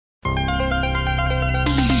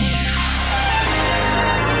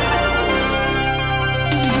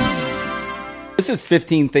is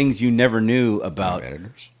 15 things you never knew about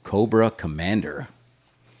Cobra Commander.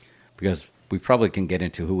 Because we probably can get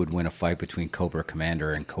into who would win a fight between Cobra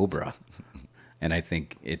Commander and Cobra. And I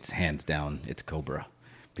think it's hands down, it's Cobra.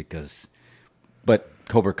 But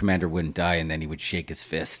Cobra Commander wouldn't die, and then he would shake his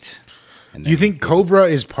fist. And you think Cobra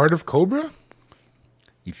is part of Cobra?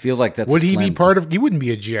 You feel like that's Would he be part of... He wouldn't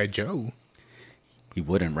be a G.I. Joe. He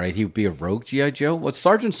wouldn't, right? He would be a rogue G.I. Joe? Well,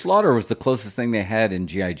 Sergeant Slaughter was the closest thing they had in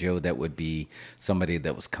G.I. Joe that would be somebody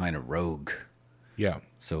that was kind of rogue. Yeah.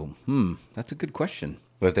 So, that's a good question.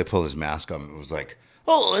 But if they pulled his mask off, it was like,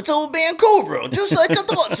 oh, it's old man Cobra, just like I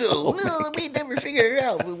thought so. No, we never figured it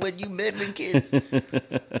out when you meddling kids.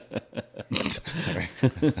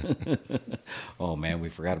 Oh, man, we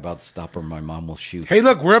forgot about the stop or my mom will shoot. Hey,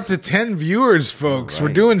 look, we're up to 10 viewers, folks. Right.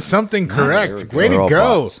 We're doing something correct. Way to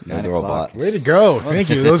go. They're all bots. Way to go.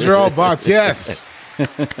 Thank you. Those are all bots. Yes.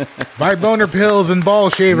 Buy boner pills and ball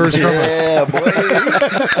shavers from us. Yeah, boy.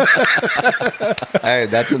 All right,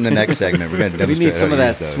 that's in the next segment. We're going to demonstrate. We need some of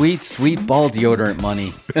that sweet, sweet ball deodorant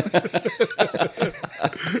money.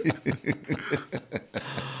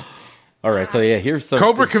 All right, so yeah, here's some...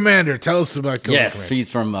 Cobra Commander. Tell us about Cobra Commander. Yes, he's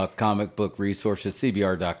from Comic Book Resources,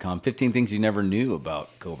 CBR.com. 15 things you never knew about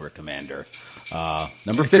Cobra Commander.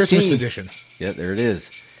 Number 15. Christmas edition. Yeah, there it is.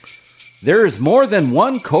 There is more than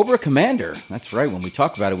one Cobra Commander. That's right. When we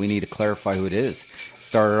talk about it, we need to clarify who it is.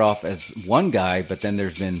 Started off as one guy, but then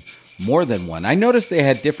there's been more than one. I noticed they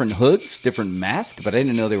had different hoods, different masks, but I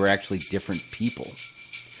didn't know they were actually different people.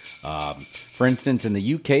 For instance, in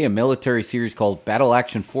the UK, a military series called Battle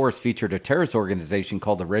Action Force featured a terrorist organization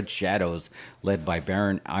called the Red Shadows, led by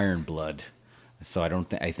Baron Ironblood. So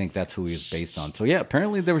I think that's who he was based on. So yeah,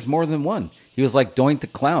 apparently there was more than one. He was like Doink the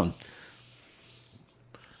Clown.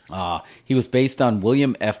 He was based on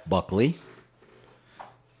William F. Buckley.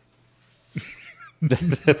 I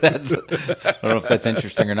don't know if that's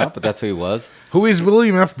interesting or not, but that's who he was. Who is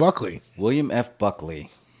William F. Buckley? William F.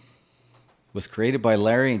 Buckley was created by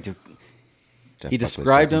Larry. He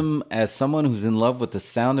described him as someone who's in love with the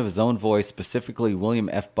sound of his own voice. Specifically, William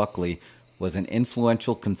F. Buckley was an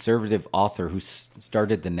influential conservative author who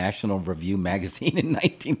started the National Review magazine in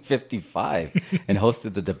 1955 and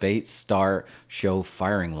hosted the debate star show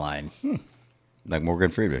Firing Line. Like Morgan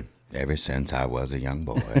Freeman. Ever since I was a young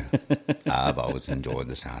boy, I've always enjoyed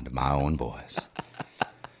the sound of my own voice.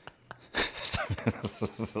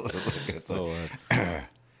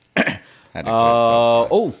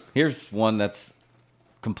 Here's one that's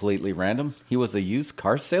completely random. He was a used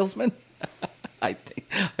car salesman. I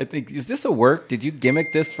think, is this a work? Did you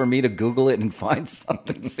gimmick this for me to Google it and find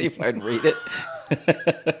something to see if I'd read it?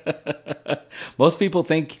 Most people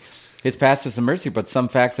think his past is a mercy, but some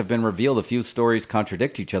facts have been revealed. A few stories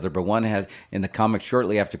contradict each other, but one has in the comics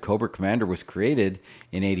shortly after Cobra Commander was created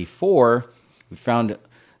in 1984. We found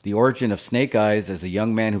the origin of Snake Eyes as a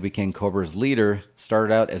young man who became Cobra's leader.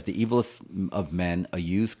 Started out as the evilest of men, a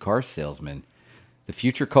used car salesman. The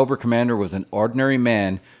future Cobra Commander was an ordinary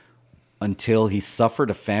man until he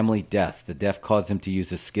suffered a family death. The death caused him to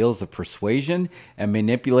use his skills of persuasion and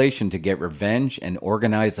manipulation to get revenge and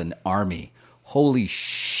organize an army. Holy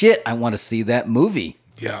shit, I want to see that movie.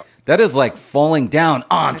 Yeah. That is like falling down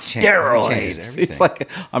on steroids. It's like,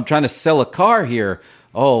 I'm trying to sell a car here.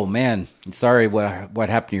 Oh, man, sorry what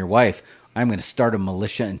happened to your wife. I'm going to start a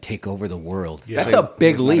militia and take over the world. Yeah. That's a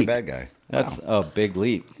big leap. Not a bad guy. That's a big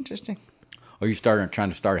leap. Interesting. Oh, you trying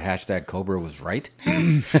to start hashtag Cobra was right?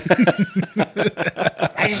 I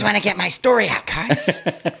just want to get my story out, guys.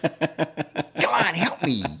 Come on, help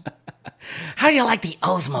me. How do you like the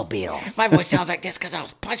Oldsmobile? My voice sounds like this because I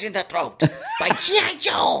was punched in the throat by G.I.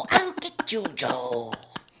 Joe. I'll get you, Joe.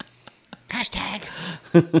 Hashtag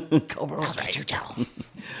Cobra was right. You, Joe.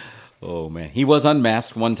 Oh, man. He was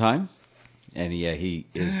unmasked one time. And yeah, he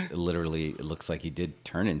is literally, it looks like he did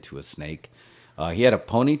turn into a snake. He had a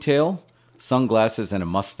ponytail, sunglasses, and a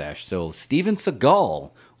mustache. So Steven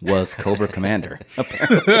Seagal was Cobra Commander.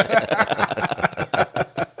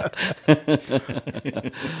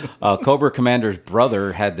 Cobra Commander's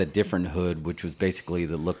brother had the different hood, which was basically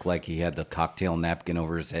that looked like he had the cocktail napkin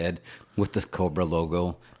over his head with the Cobra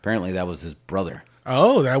logo. Apparently that was his brother.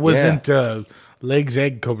 Oh, that wasn't Legs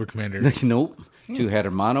Egg Cobra Commander. Nope. Tu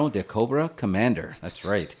Hermano de Cobra Commander. That's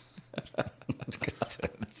right.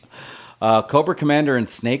 Cobra Commander and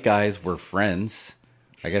Snake Eyes were friends.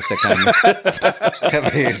 I guess that kind of.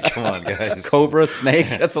 I mean, come on, guys. Cobra, Snake.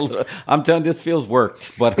 That's a little. I'm telling you, this feels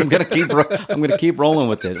worked, but I'm gonna keep rolling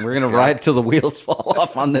with it. We're gonna ride till the wheels fall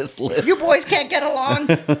off on this list. You boys can't get along.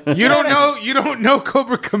 You don't know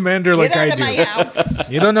Cobra Commander like I do. Get out of my house.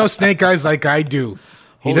 You don't know Snake Eyes like I do.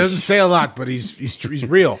 He doesn't say a lot, but he's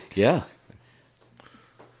real. Yeah.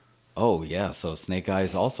 Oh, yeah. So Snake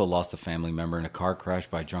Eyes also lost a family member in a car crash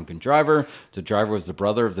by a drunken driver. The driver was the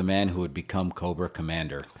brother of the man who would become Cobra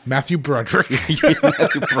Commander. Matthew Broderick.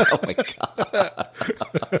 Oh, my God.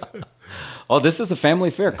 Oh, this is a family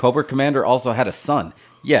affair. Cobra Commander also had a son.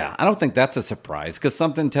 Yeah, I don't think that's a surprise because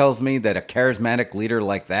something tells me that a charismatic leader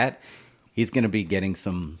like that, he's going to be getting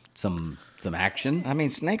some action. I mean,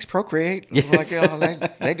 snakes procreate. Yes.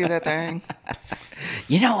 Like, they do that thing.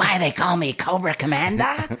 You know why they call me Cobra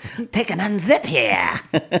Commander? Take an unzip here.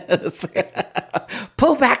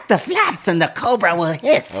 Pull back the flaps and the cobra will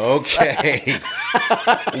hiss. Okay.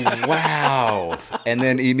 Wow. And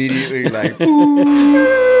then immediately like...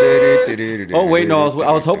 Oh, wait, no,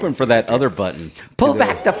 I was hoping for that other button. Pull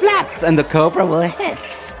back the flaps and the cobra will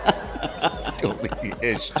hiss. Totally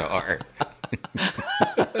Ishtar.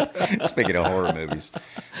 Speaking of horror movies.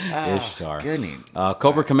 Ishtar. Goodness.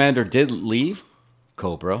 Cobra Commander did leave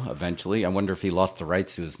Cobra eventually. I wonder if he lost the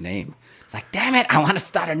rights to his name. It's like, damn it, I want to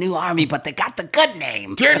start a new army, but they got the good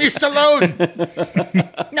name. Danny Stallone.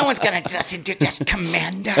 No one's going to listen to this,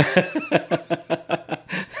 Commander. How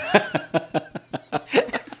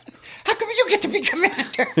come you get to be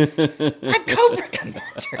Commander? I'm Cobra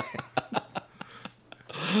Commander.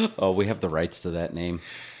 Oh, we have the rights to that name.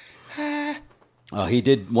 He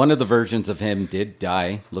did. One of the versions of him did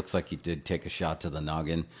die. Looks like he did take a shot to the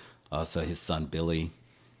noggin. So his son Billy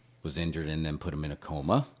was injured and then put him in a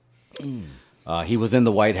coma. He was in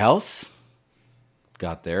the White House.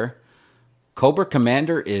 Got there. Cobra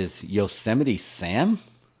Commander is Yosemite Sam.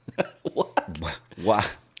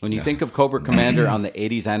 What? When you think of Cobra Commander on the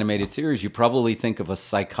 80s animated series, you probably think of a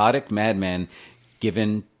psychotic madman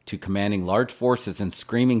given to commanding large forces and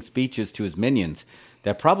screaming speeches to his minions.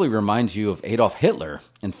 That probably reminds you of Adolf Hitler.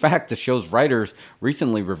 In fact, the show's writers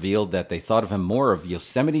recently revealed that they thought of him more of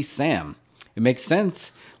Yosemite Sam. It makes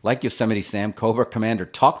sense. Like Yosemite Sam, Cobra Commander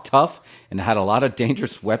talked tough and had a lot of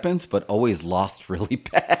dangerous weapons, but always lost really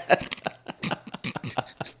bad.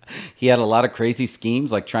 He had a lot of crazy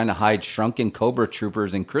schemes, like trying to hide shrunken Cobra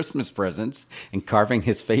troopers in Christmas presents and carving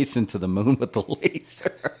his face into the moon with the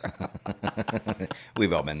laser.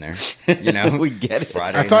 We've all been there. You know, We get it.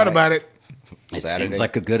 Friday I thought night, about it. It Saturday. seems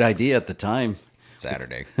like a good idea at the time.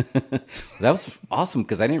 Saturday. That was awesome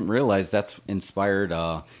because I didn't realize that's inspired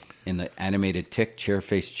in the animated Tick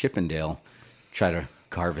Chairface Chippendale. Try to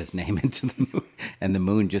carve his name into the moon, and the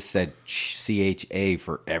moon just said CHA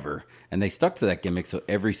forever. And they stuck to that gimmick, so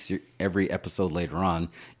every episode later on,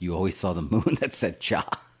 you always saw the moon that said Cha.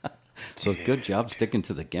 So good job sticking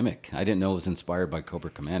to the gimmick. I didn't know it was inspired by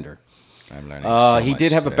Cobra Commander. I'm learning so He much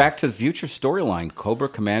did have today. a Back to the Future storyline. Cobra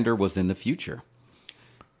Commander was in the future.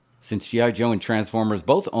 Since G.I. Joe and Transformers,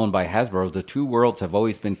 both owned by Hasbro, the two worlds have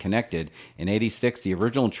always been connected. In '86, the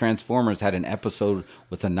original Transformers had an episode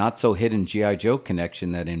with a not-so-hidden G.I. Joe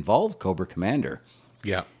connection that involved Cobra Commander.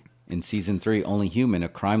 Yeah. In Season 3, Only Human, a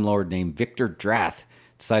crime lord named Victor Drath,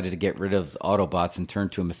 decided to get rid of the Autobots and turn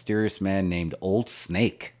to a mysterious man named Old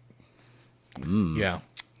Snake. Yeah.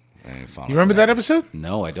 I didn't follow You remember that episode?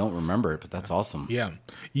 No, I don't remember it, but that's awesome. Yeah.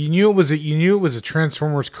 You knew it was a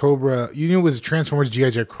Transformers Cobra. You knew it was a Transformers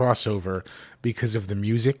G.I. Joe crossover because of the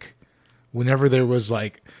music. Whenever there was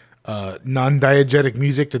like non-diegetic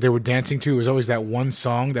music that they were dancing to, it was always that one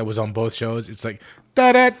song that was on both shows. It's like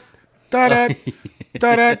da da da da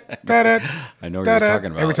da da da da. I know what you're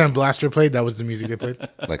talking about. Every time Blaster played, that was the music they played.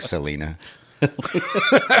 Like Selena.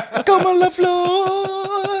 Come on la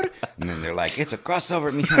flor. And then they're like, it's a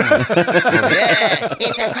crossover. Yeah,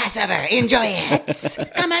 it's a crossover. Enjoy it.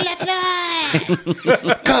 Come on, la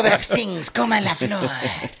flor. Cobra sings, come on, la flor.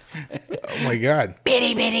 Oh my God.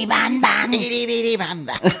 Bitty, bitty, ban, ban. Bitty, bitty, ban,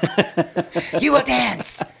 ban. You will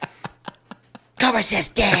dance. Cobra says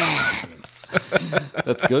dance.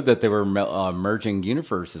 That's good that they were merging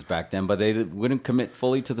universes back then, but they wouldn't commit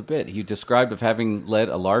fully to the bit. He described of having led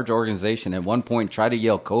a large organization at one point, try to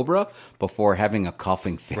yell Cobra before having a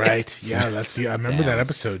coughing fit. Right. Yeah, I remember that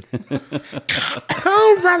episode.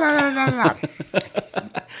 Cobra, la, la, la, la.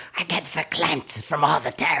 I get verklempt from all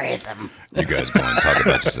the terrorism. You guys go and talk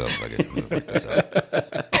about yourself. I can work this out.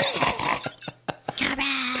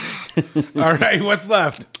 All right, what's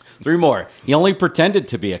left? 3 more. He only pretended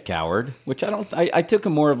to be a coward, which I took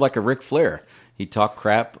him more of like a Ric Flair. He'd talk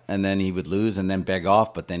crap, and then he would lose, and then beg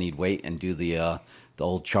off, but then he'd wait and do the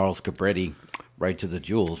old Charles Cabretti right to the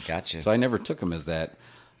jewels. Gotcha. So I never took him as that.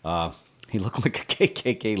 He looked like a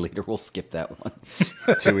KKK leader. We'll skip that one.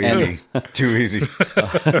 Too easy. Too easy.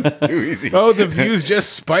 Too easy. Oh, the views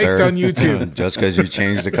just spiked Sir, on YouTube. Just because you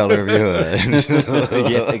changed the color of your hood.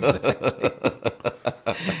 Yeah, exactly.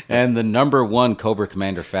 And the number one Cobra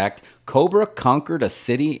Commander fact: Cobra conquered a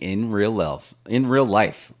city in real life,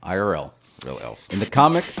 IRL. Real elf. In the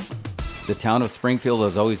comics, the town of Springfield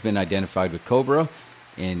has always been identified with Cobra.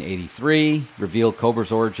 In '83, revealed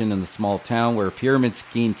Cobra's origin in the small town where a pyramid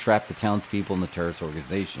scheme trapped the townspeople in the terrorist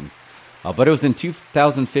organization. But it was in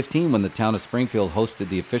 2015 when the town of Springfield hosted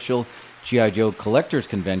the official G.I. Joe Collectors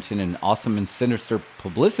Convention, an awesome and sinister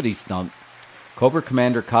publicity stunt. Cobra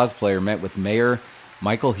Commander cosplayer met with Mayor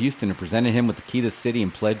Michael Houston and presented him with the key to the city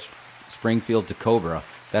and pledged Springfield to Cobra.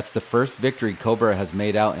 That's the first victory Cobra has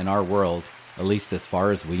made out in our world, at least as far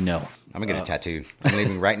as we know. I'm going to get a tattoo. I'm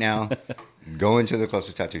leaving right now. Go into the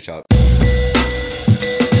closest tattoo shop.